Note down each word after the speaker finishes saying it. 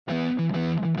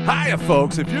Hiya,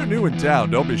 folks. If you're new in town,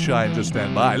 don't be shy and just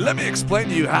stand by. Let me explain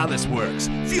to you how this works.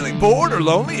 Feeling bored or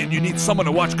lonely and you need someone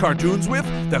to watch cartoons with?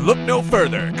 Then look no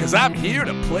further, because I'm here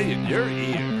to play in your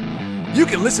ear. You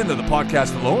can listen to the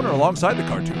podcast alone or alongside the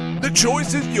cartoon. The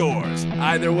choice is yours.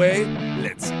 Either way,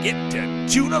 let's get to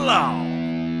tune along.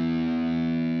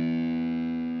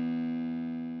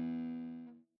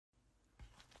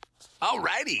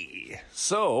 Alrighty.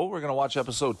 So, we're going to watch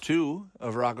episode 2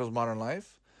 of Rocko's Modern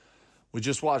Life. We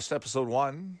just watched episode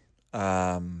 1.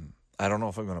 I don't know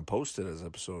if I'm going to post it as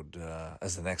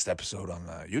the next episode on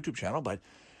the YouTube channel, but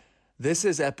this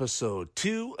is episode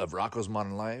 2 of Rocko's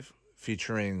Modern Life,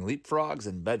 featuring leapfrogs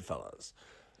and bedfellows.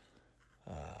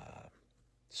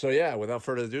 So yeah, without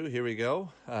further ado, here we go.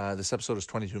 This episode is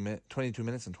 22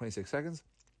 minutes and 26 seconds.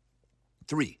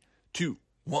 3, 2,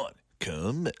 1,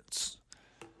 commence.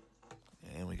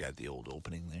 And we got the old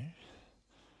opening there.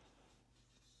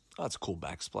 Oh, that's a cool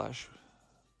backsplash.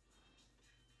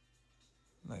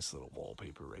 Nice little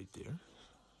wallpaper right there.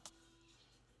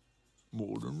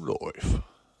 Modern Life.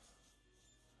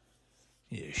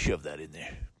 Yeah, shove that in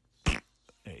there.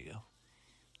 There you go.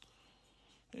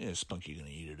 Yeah, Spunky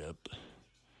gonna eat it up.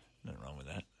 Nothing wrong with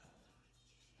that.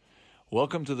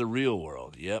 Welcome to the real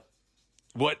world. Yep.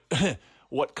 What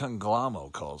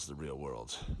Conglamo calls the real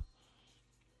world.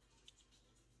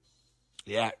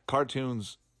 Yeah,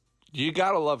 cartoons. You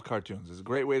gotta love cartoons. It's a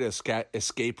great way to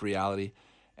escape reality,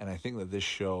 and I think that this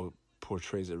show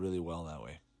portrays it really well that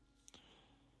way.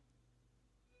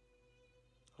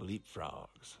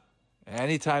 Leapfrogs.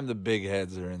 Anytime the big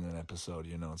heads are in an episode,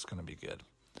 you know it's gonna be good.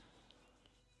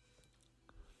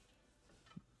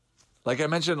 Like I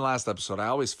mentioned in the last episode, I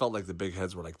always felt like the big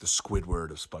heads were like the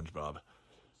Squidward of SpongeBob.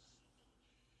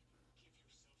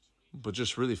 But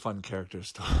just really fun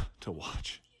characters to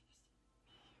watch.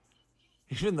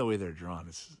 Even the way they're drawn,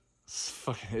 it's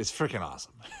freaking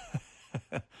awesome.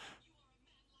 I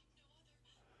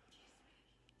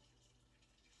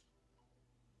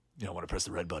want to press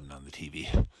the red button on the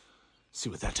TV. See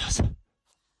what that does.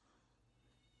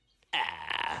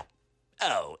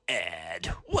 Oh,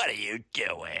 Ed, what are you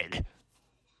doing?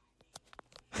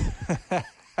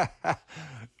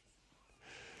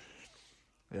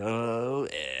 Oh,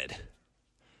 Ed.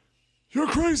 You're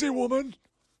crazy, woman.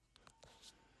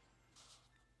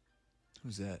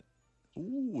 Who's that?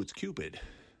 Ooh, it's Cupid.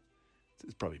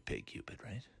 It's probably Pig Cupid,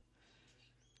 right?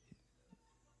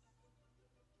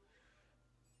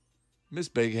 Miss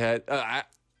Bighead.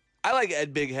 I like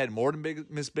Ed Bighead more than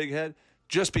Miss Bighead,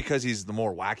 just because he's the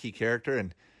more wacky character,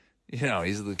 and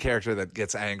he's the character that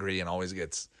gets angry and always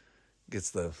gets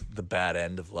the bad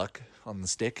end of luck on the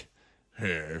stick.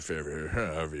 If ever,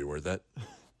 however you word that.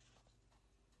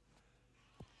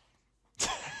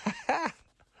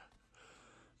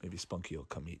 Maybe Spunky will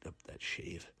come eat up that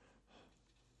shave.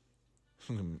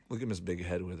 Look at Miss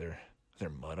Bighead with her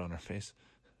mud on her face.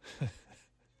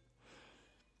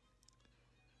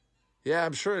 Yeah,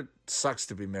 I'm sure it sucks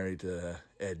to be married to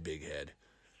Ed Bighead.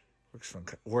 He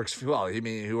works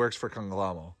for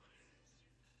Conglamo.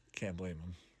 Can't blame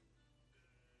him.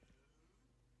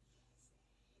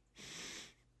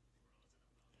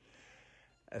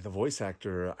 The voice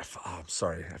actor, I'm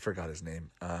sorry, I forgot his name.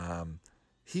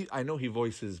 I know he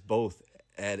voices both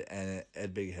Ed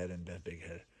Bighead and Beth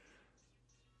Bighead.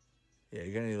 Yeah,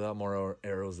 you're gonna need a lot more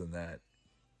arrows than that.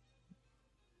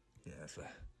 Yeah, that's right.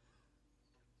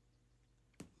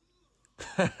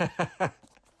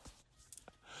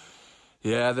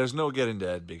 Yeah, there's no getting to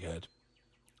Ed Bighead.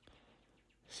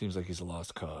 Seems like he's a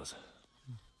lost cause.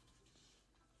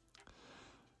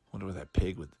 Wonder where that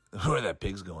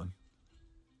pig's going.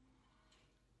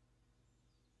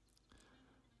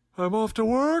 I'm off to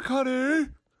work, honey.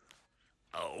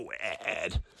 Oh,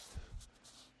 Ed.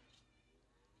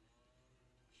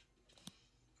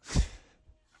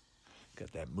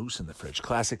 Got that moose in the fridge.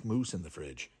 Classic moose in the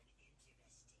fridge.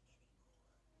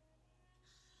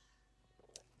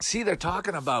 See, they're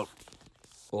talking about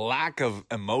lack of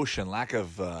emotion, lack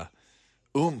of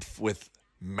oomph with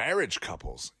marriage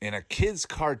couples in a kid's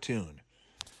cartoon.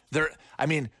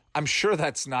 I'm sure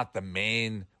that's not the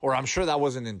main, or I'm sure that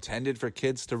wasn't intended for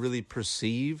kids to really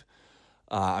perceive.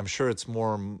 I'm sure it's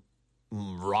more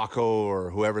Rocko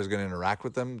or whoever's going to interact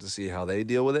with them to see how they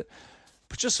deal with it.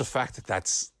 But just the fact that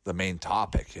that's the main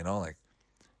topic, like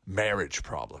marriage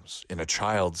problems in a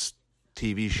child's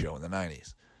TV show in the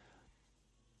 90s.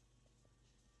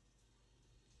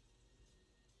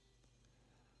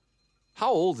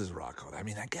 How old is Rocko? I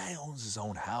mean, that guy owns his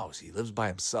own house. He lives by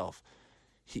himself.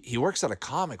 He works at a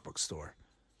comic book store.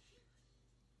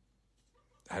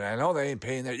 And I know they ain't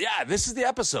paying their... Yeah, this is the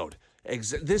episode.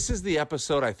 This is the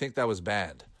episode I think that was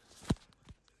banned.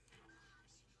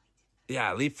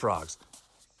 Yeah, leapfrogs.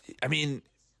 I mean,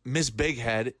 Miss Big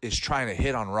Head is trying to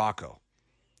hit on Rocco.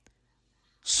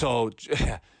 So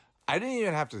I didn't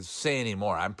even have to say any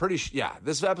more. I'm pretty sure, yeah,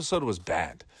 this episode was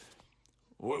banned,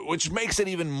 which makes it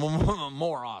even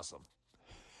more awesome.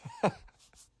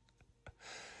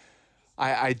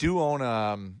 I do own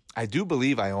I do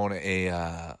believe I own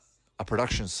a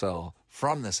production cell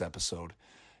from this episode.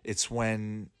 It's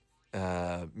when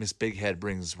Miss Big Head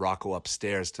brings Rocco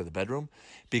upstairs to the bedroom,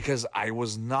 because I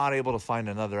was not able to find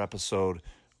another episode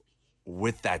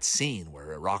with that scene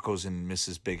where Rocco's in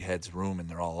Mrs. Big Head's room and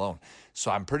they're all alone.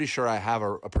 So I'm pretty sure I have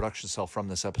a production cell from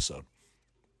this episode.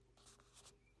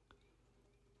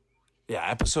 Yeah,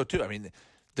 episode 2. I mean,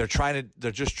 they're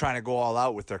just trying to go all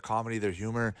out with their comedy, their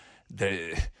humor.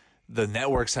 The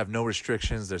networks have no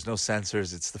restrictions. There's no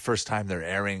censors. It's the first time they're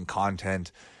airing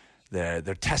content. They're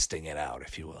testing it out,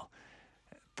 if you will.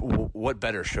 What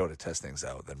better show to test things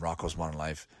out than Rocco's Modern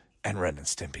Life and Ren and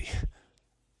Stimpy?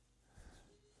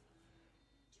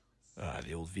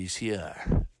 The old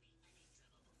VCR.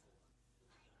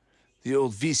 The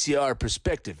old VCR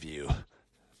perspective view.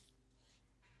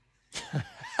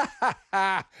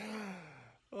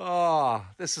 Oh,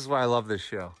 this is why I love this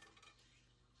show.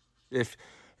 If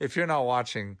you're not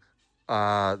watching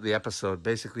the episode,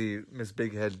 basically Miss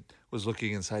Big Head was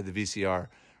looking inside the VCR.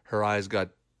 Her eyes got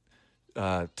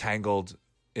tangled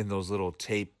in those little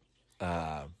tape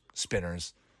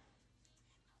spinners.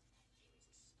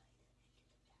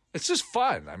 It's just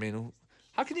fun. I mean,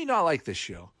 how can you not like this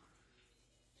show?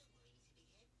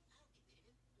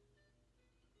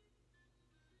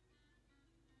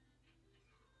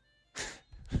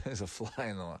 There's a fly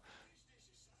in the wall.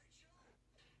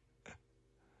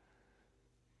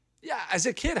 Yeah, as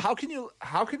a kid, how can you,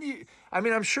 I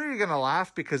mean, I'm sure you're going to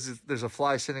laugh because there's a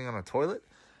fly sitting on a toilet,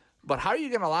 but how are you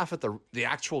going to laugh at the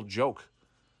actual joke?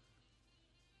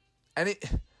 And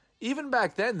even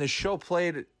back then, this show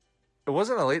played, it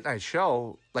wasn't a late night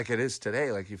show like it is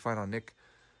today, like you find on Nick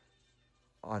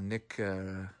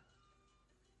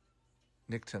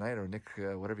Tonight or Nick,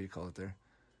 whatever you call it there.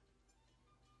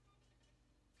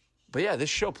 But yeah, this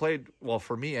show played, well,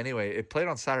 for me anyway, it played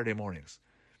on Saturday mornings.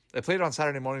 It played on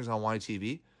Saturday mornings on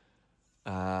YTV.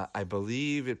 I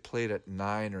believe it played at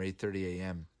 9 or 8:30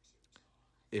 a.m.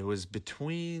 It was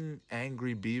between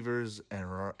Angry Beavers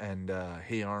and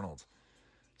Hey Arnold,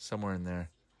 somewhere in there.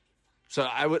 So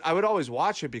I would always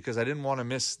watch it because I didn't want to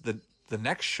miss the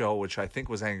next show, which I think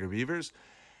was Angry Beavers.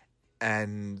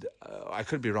 And I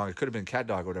could be wrong. It could have been Cat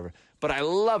Dog or whatever. But I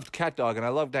loved Cat Dog and I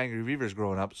loved Angry Beavers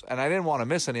growing up. And I didn't want to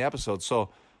miss any episodes. So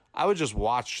I would just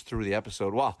watch through the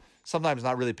episode. Well, sometimes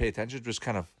not really pay attention, just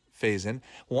kind of phase in.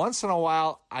 Once in a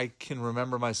while, I can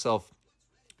remember myself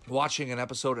watching an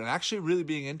episode and actually really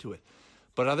being into it.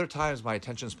 But other times, my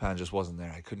attention span just wasn't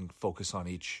there. I couldn't focus on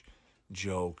each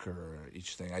joke or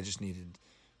each thing. I just needed,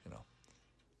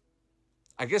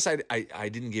 I guess I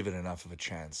didn't give it enough of a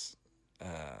chance.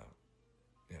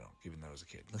 Given that I was a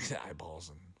kid. Look at the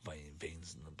eyeballs and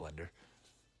veins in the blender.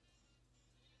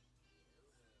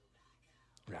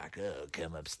 Rocco,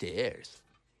 come upstairs.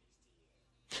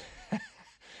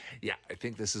 Yeah, I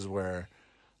think this is where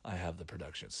I have the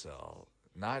production cell.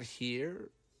 Not here,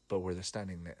 but where they're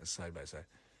standing side by side.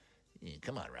 Yeah,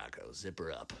 come on, Rocco, zip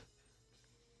her up.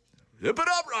 Zip it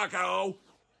up, Rocco!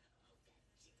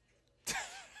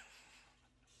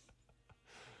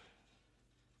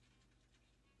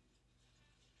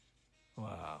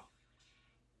 Wow.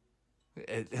 Look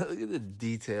at the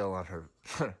detail on her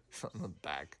on the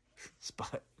back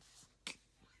spot.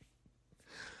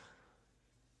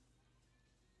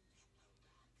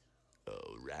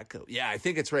 Oh, Rocco. Yeah, I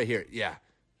think it's right here. Yeah.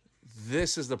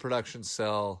 This is the production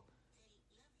cell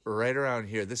right around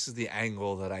here. This is the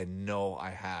angle that I know I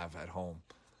have at home.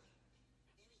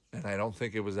 And I don't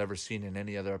think it was ever seen in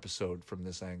any other episode from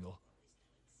this angle.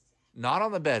 Not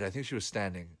on the bed. I think she was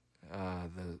standing.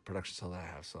 The production cell that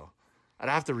I have, so I'd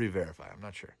have to re-verify. I'm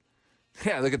not sure.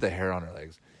 Yeah, look at the hair on her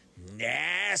legs.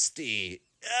 Nasty.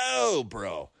 Oh,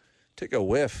 bro. Take a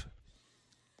whiff.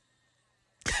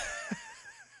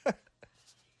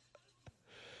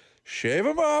 Shave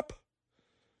him up.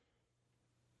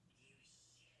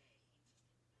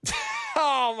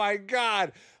 Oh, my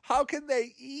God. How can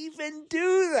they even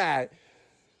do that?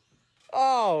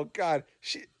 Oh, God.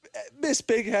 Miss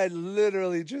Big Head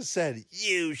literally just said,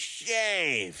 "You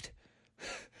shaved."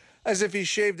 As if he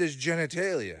shaved his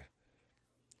genitalia.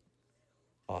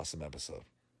 Awesome episode.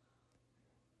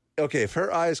 Okay, if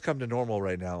her eyes come to normal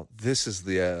right now, this is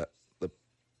this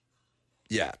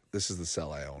is the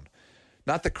cell I own.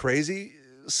 Not the crazy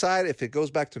side. If it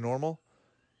goes back to normal.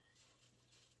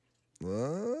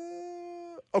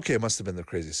 Okay, it must have been the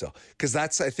Crazy Cell. Because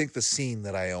that's, I think, the scene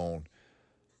that I own.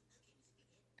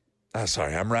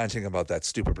 Sorry, I'm ranting about that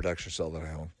stupid production cell that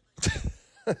I own.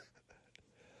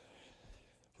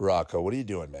 Rocco, what are you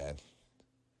doing, man?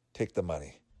 Take the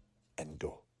money and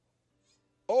go.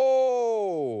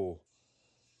 Oh!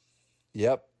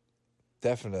 Yep.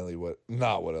 Definitely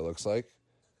not what it looks like.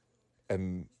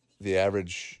 And the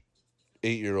average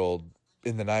 8-year-old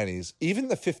in the 90s, even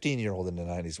the 15-year-old in the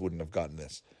 90s wouldn't have gotten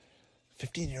this.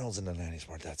 15-year-olds in the 90s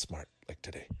weren't that smart like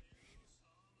today.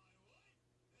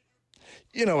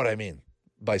 You know what I mean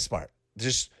by smart.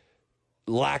 Just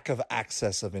lack of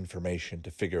access of information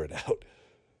to figure it out.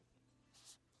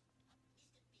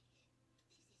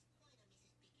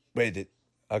 Wait, did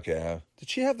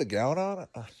she have the gown on?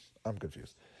 I'm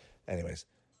confused. Anyways,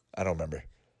 I don't remember.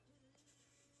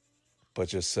 But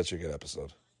just such a good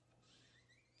episode.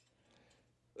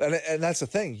 And that's the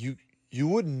thing. You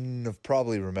wouldn't have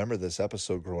probably remembered this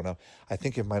episode growing up. I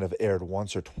think it might have aired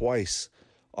once or twice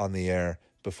on the air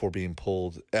before being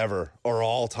pulled ever or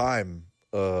all time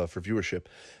for viewership.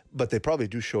 But they probably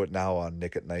do show it now on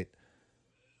Nick at Night.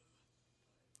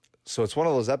 So it's one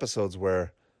of those episodes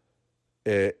where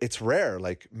it's rare.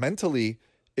 Like mentally,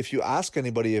 if you ask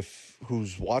anybody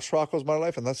who's watched Rocko's Modern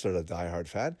Life, unless they're a diehard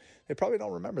fan, they probably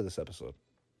don't remember this episode.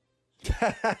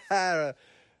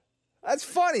 That's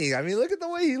funny. I mean, look at the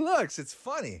way he looks. It's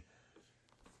funny.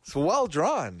 It's well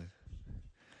drawn.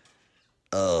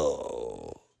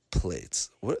 Oh,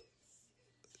 plates. What?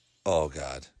 Oh,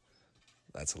 God.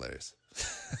 That's hilarious.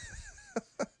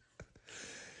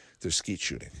 They're skeet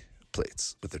shooting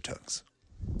plates with their tongues.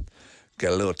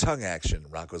 Got a little tongue action,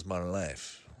 Rocko's Modern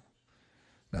Life.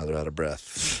 Now they're out of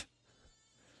breath.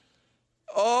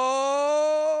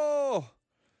 Oh!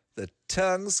 The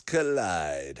tongues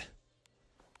collide.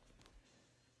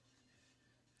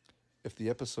 If the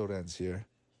episode ends here.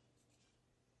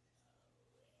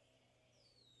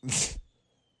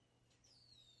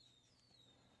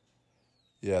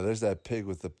 Yeah, there's that pig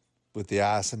with the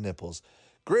ass and nipples.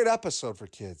 Great episode for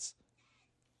kids.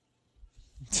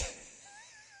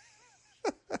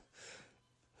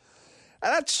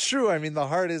 And that's true. I mean, the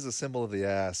heart is a symbol of the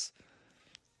ass.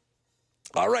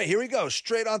 All right, here we go.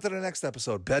 Straight on to the next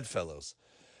episode, Bedfellows.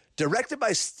 Directed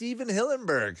by Steven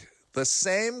Hillenburg, the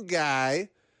same guy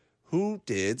who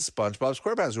did SpongeBob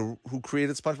SquarePants, who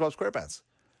created SpongeBob SquarePants.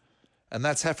 And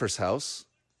that's Heifer's house.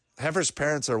 Heifer's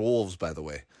parents are wolves, by the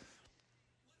way.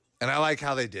 And I like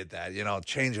how they did that. You know,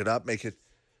 change it up, make it...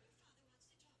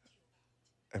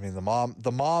 I mean, the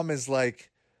mom is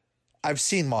like... I've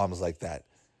seen moms like that.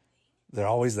 They're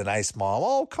always the nice mom.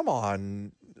 Oh, come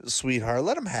on, sweetheart.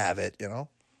 Let him have it, you know?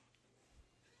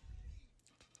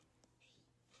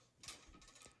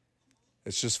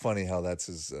 It's just funny how that's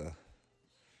his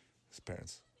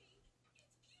parents.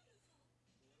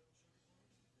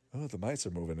 Oh, the mice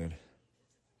are moving in.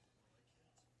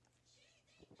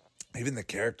 Even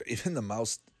the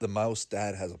mouse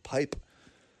dad has a pipe.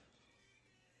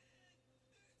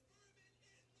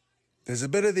 There's a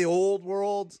bit of the old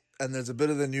world and there's a bit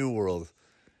of the new world.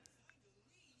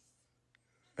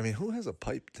 I mean, who has a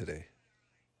pipe today?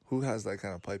 Who has that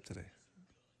kind of pipe today?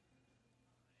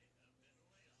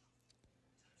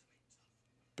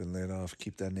 Been laid off.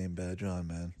 Keep that name badge on,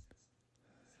 man.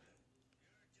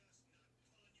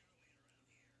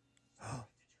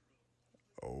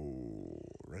 Oh,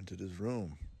 rented his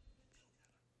room.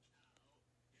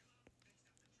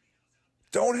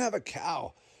 Don't have a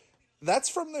cow. That's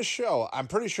from the show. I'm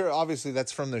pretty sure, obviously,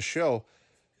 that's from the show.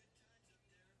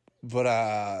 But,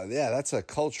 yeah, that's a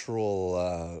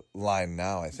cultural line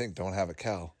now, I think. Don't have a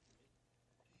cow.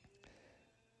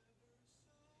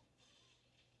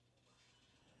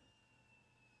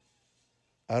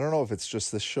 I don't know if it's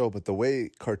just this show, but the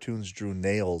way cartoons drew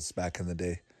nails back in the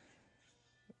day,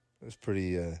 it was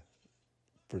pretty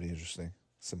interesting,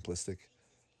 simplistic.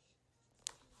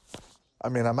 I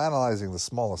mean, I'm analyzing the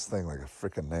smallest thing like a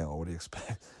freaking nail. What do you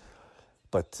expect?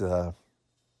 But, I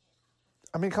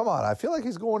mean, come on. I feel like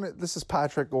this is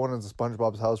Patrick going into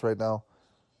SpongeBob's house right now.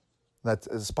 That's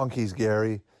Spunky's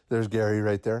Gary. There's Gary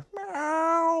right there.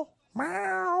 Meow,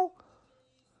 meow.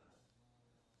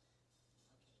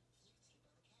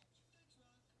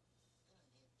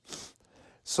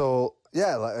 So,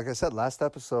 yeah, like I said, last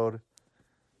episode,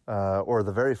 or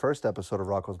the very first episode of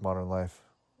Rocko's Modern Life,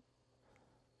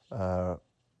 the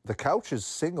couch is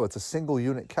single. It's a single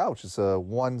unit couch. It's a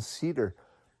one-seater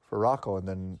for Rocko. And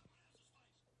then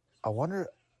I wonder,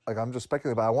 like I'm just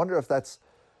speculating, but I wonder if that's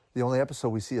the only episode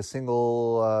we see a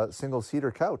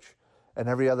single-seater couch. And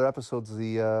every other episode's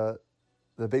the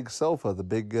big sofa, the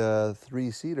big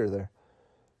three-seater there.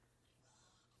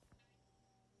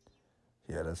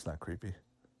 Yeah, that's not creepy.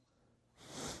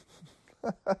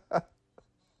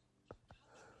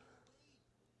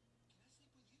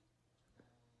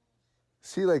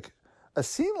 See, like a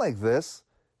scene like this,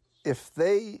 if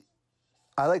they,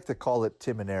 I like to call it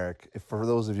Tim and Eric. If for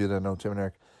those of you that know Tim and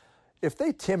Eric, if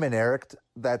they Tim and Eric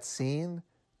that scene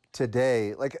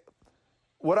today, like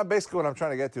what I'm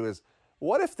trying to get to is,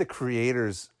 what if the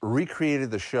creators recreated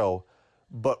the show,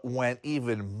 but went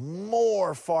even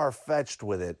more far fetched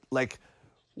with it, like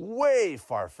way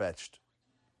far fetched,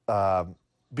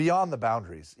 beyond the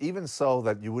boundaries, even so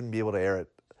that you wouldn't be able to air it.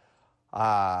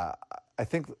 I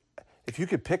think if you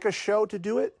could pick a show to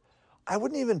do it, I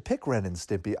wouldn't even pick Ren and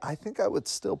Stimpy. I think I would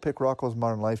still pick Rocko's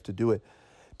Modern Life to do it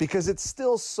because it's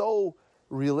still so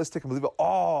realistic and believable.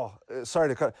 Oh, sorry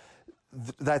to cut.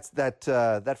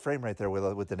 That frame right there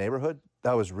with the neighborhood,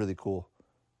 that was really cool.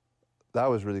 That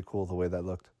was really cool the way that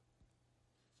looked.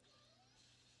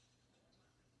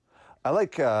 I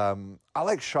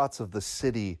like shots of the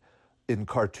city in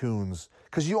cartoons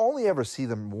because you only ever see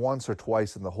them once or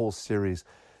twice in the whole series.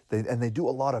 They do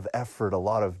a lot of effort, a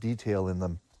lot of detail in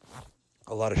them,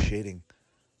 a lot of shading.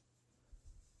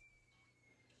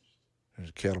 There's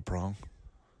a cattle prong.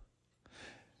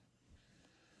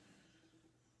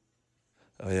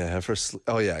 Oh yeah, Heifer.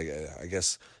 Oh yeah, I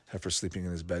guess Heifer sleeping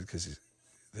in his bed because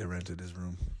they rented his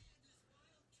room.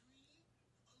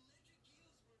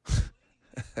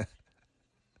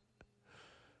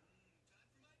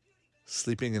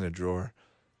 Sleeping in a drawer.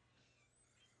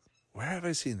 Where have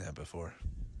I seen that before?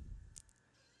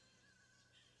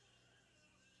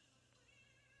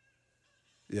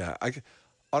 Yeah,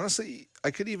 honestly,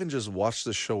 I could even just watch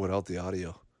the show without the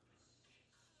audio.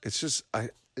 It's just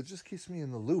it just keeps me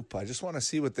in the loop. I just want to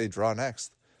see what they draw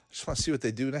next. I just want to see what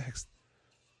they do next.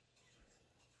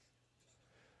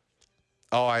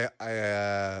 Oh, I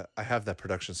have that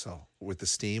production cell with the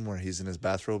steam where he's in his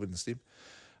bathrobe in the steam.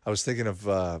 I was thinking of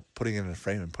putting it in a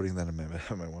frame and putting that in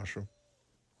my washroom.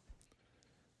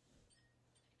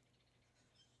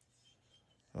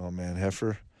 Oh man,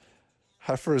 Heifer.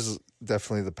 Heifer is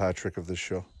definitely the Patrick of this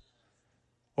show.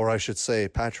 Or I should say,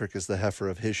 Patrick is the Heifer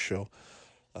of his show.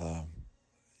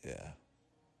 Yeah.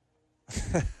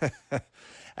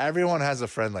 Everyone has a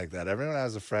friend like that. Everyone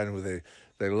has a friend who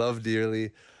they love dearly,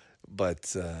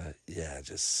 but yeah, it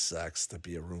just sucks to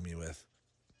be a roomie with.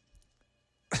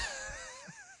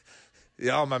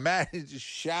 Yo, my man, he just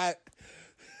shot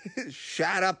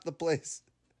up the place.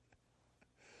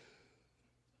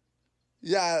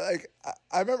 Yeah, like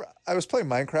I remember I was playing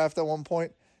Minecraft at one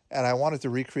point, and I wanted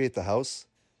to recreate the house.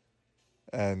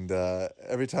 And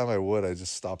every time I would, I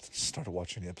just stopped and started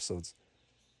watching the episodes.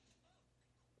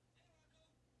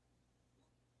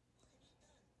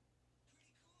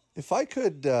 If I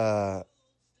could,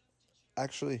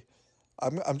 actually,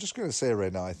 I'm just going to say it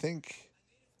right now. I think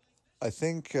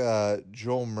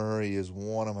Joe Murray is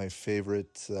one of my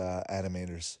favorite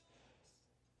animators.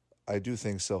 I do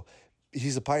think so.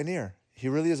 He's a pioneer. He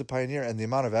really is a pioneer, and the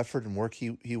amount of effort and work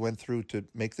he went through to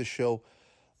make the show.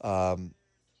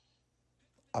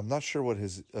 I'm not sure what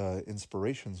his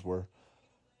inspirations were,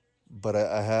 but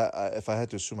if I had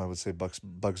to assume, I would say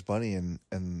Bugs Bunny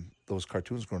and those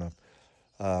cartoons growing up.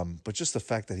 But just the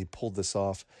fact that he pulled this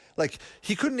off, like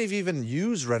he couldn't have even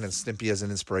used Ren and Stimpy as an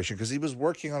inspiration because he was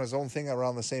working on his own thing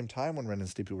around the same time when Ren and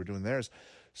Stimpy were doing theirs.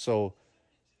 So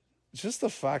just the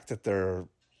fact that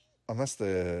unless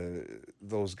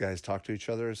those guys talk to each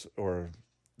other or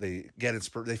they get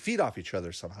they feed off each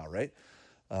other somehow, right?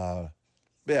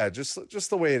 But yeah, just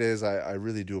the way it is, I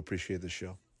really do appreciate this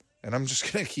show, and I'm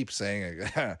just gonna keep saying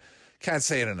it. Can't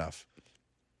say it enough.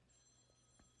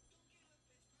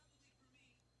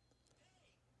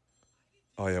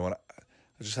 Oh yeah, I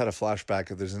just had a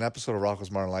flashback. There's an episode of Rocko's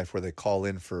Modern Life where they call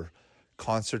in for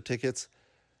concert tickets.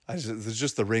 There's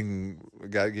just the ring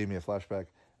guy gave me a flashback.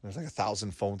 There's like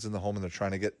 1,000 phones in the home, and they're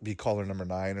trying to be caller number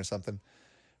 9 or something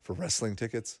for wrestling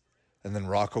tickets. And then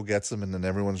Rocko gets them, and then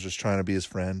everyone's just trying to be his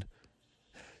friend.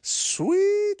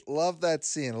 Sweet, love that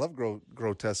scene. I love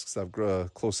grotesque stuff,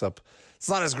 close up. It's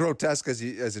not as grotesque as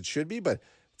it should be, but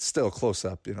it's still close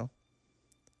up, you know.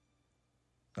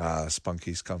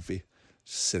 Spunky's comfy,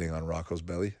 just sitting on Rocko's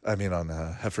belly. I mean, on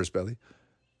Heifer's belly.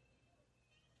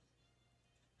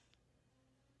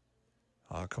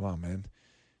 Oh, come on, man.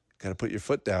 Got to put your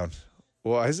foot down.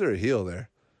 Why is there a heel there?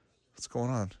 What's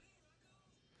going on?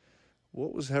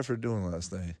 What was Heifer doing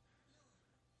last night?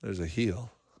 There's a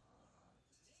heel.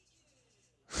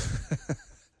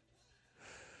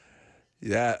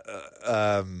 Yeah.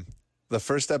 The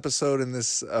first episode in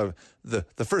this, the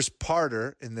first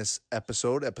parter in this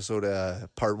episode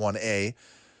part 1A,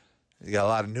 you got a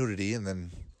lot of nudity, and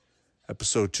then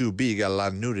Episode 2B got a lot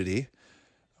of nudity.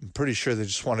 I'm pretty sure they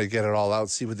just wanted to get it all out,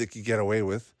 see what they could get away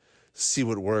with, see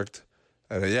what worked.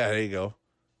 And yeah, there you go.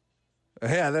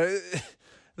 Yeah,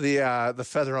 the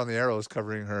feather on the arrow is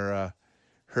covering her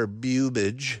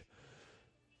bubage.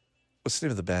 What's the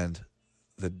name of the band?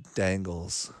 The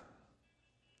Dangles.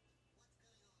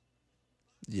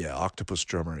 Yeah, Octopus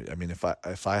Drummer. I mean, if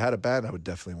I had a band, I would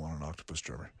definitely want an octopus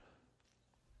drummer.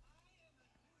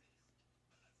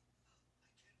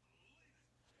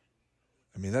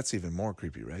 I mean, that's even more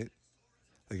creepy, right?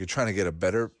 Like you're trying to get a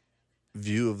better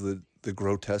view of the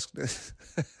grotesqueness.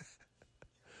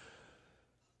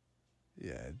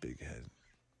 Yeah, big head.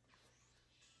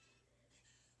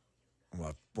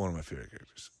 One of my favorite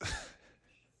characters.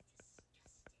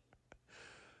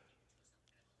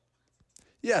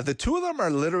 Yeah, the two of them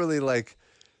are literally like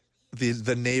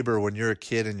the neighbor when you're a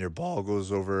kid and your ball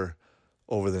goes over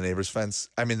the neighbor's fence.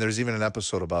 I mean, there's even an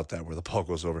episode about that where the ball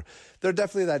goes over. They're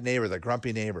definitely that neighbor, that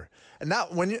grumpy neighbor. And then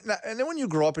when you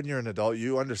grow up and you're an adult,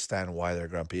 you understand why they're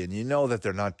grumpy, and you know that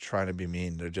they're not trying to be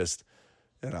mean. They're just,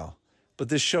 But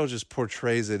this show just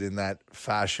portrays it in that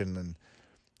fashion, and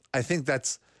I think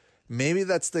maybe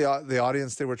that's the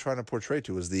audience they were trying to portray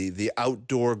to, is the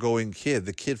outdoor going kid,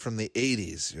 the kid from the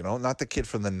 80s, not the kid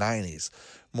from the 90s,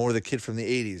 more the kid from the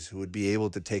 80s who would be able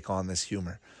to take on this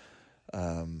humor.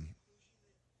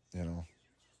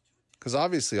 Because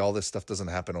obviously all this stuff doesn't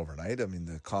happen overnight. I mean,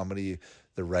 the comedy,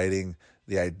 the writing,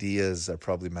 the ideas are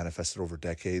probably manifested over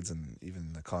decades, and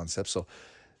even the concept. So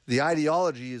the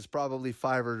ideology is probably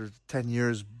 5 or 10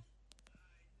 years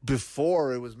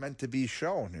before it was meant to be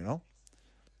shown,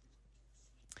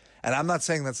 And I'm not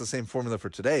saying that's the same formula for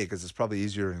today, because it's probably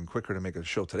easier and quicker to make a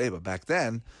show today. But back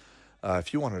then,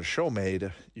 if you wanted a show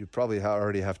made, you probably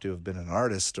already have to have been an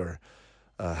artist or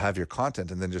have your content,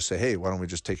 and then just say, hey, why don't we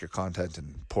just take your content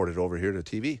and port it over here to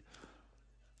TV?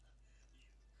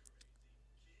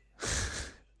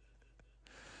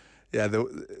 Yeah,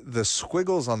 the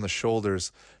squiggles on the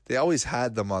shoulders, they always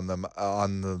had them on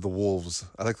the wolves.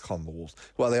 I like to call them the wolves.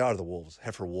 Well, they are the wolves.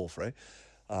 Heifer wolf, right?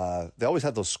 They always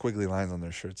had those squiggly lines on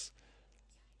their shirts.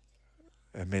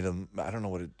 It made them, I don't know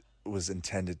what it was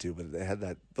intended to, but they had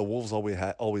that. The wolves always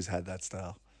had that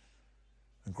style.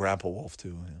 And Grandpa Wolf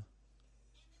too. Yeah.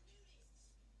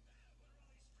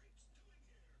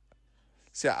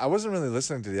 See, I wasn't really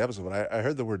listening to the episode, but I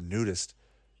heard the word nudist.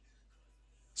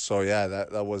 So yeah,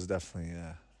 that was definitely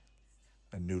a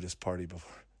nudist party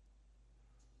before.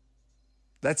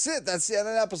 That's it. That's the end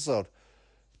of the episode.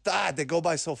 They go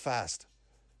by so fast.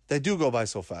 They do go by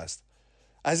so fast.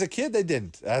 As a kid, they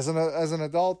didn't. As an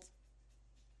adult,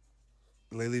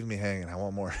 they leave me hanging. I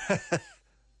want more.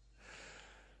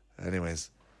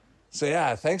 Anyways, so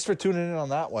yeah, thanks for tuning in on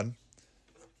that one.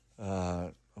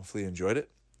 Hopefully you enjoyed it.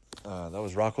 That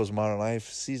was Rocko's Modern Life,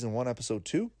 Season 1, Episode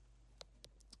 2.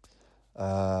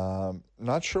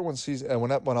 Not sure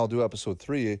when I'll do Episode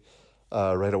 3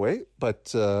 right away,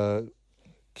 but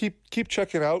keep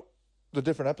checking out the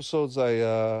different episodes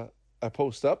I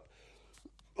post up.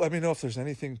 Let me know if there's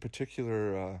anything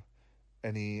particular,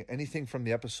 anything from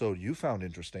the episode you found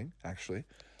interesting, actually.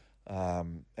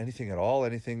 Anything at all,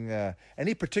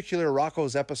 any particular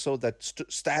Rocko's episode that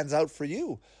stands out for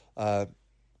you.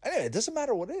 Anyway, it doesn't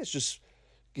matter what it is. Just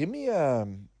give me a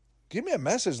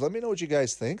message. Let me know what you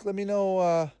guys think. Let me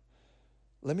know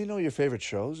your favorite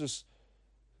shows. Just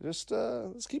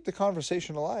let's keep the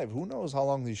conversation alive. Who knows how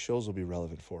long these shows will be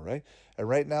relevant for, right? And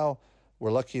right now,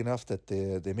 we're lucky enough that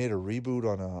they made a reboot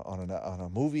on a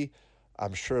movie.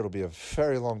 I'm sure it'll be a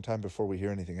very long time before we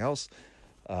hear anything else.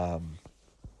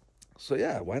 So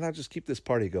yeah, why not just keep this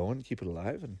party going, keep it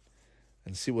alive,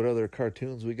 and see what other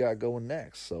cartoons we got going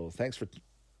next. So thanks for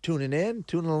tuning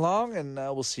along, and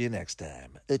we'll see you next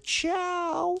time.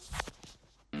 Ciao!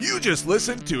 You just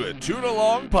listened to a Tune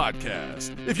Along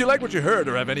podcast. If you like what you heard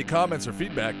or have any comments or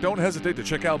feedback, don't hesitate to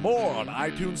check out more on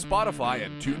iTunes, Spotify,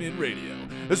 and TuneIn Radio,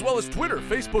 as well as Twitter,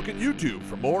 Facebook, and YouTube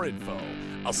for more info.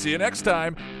 I'll see you next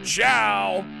time.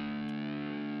 Ciao!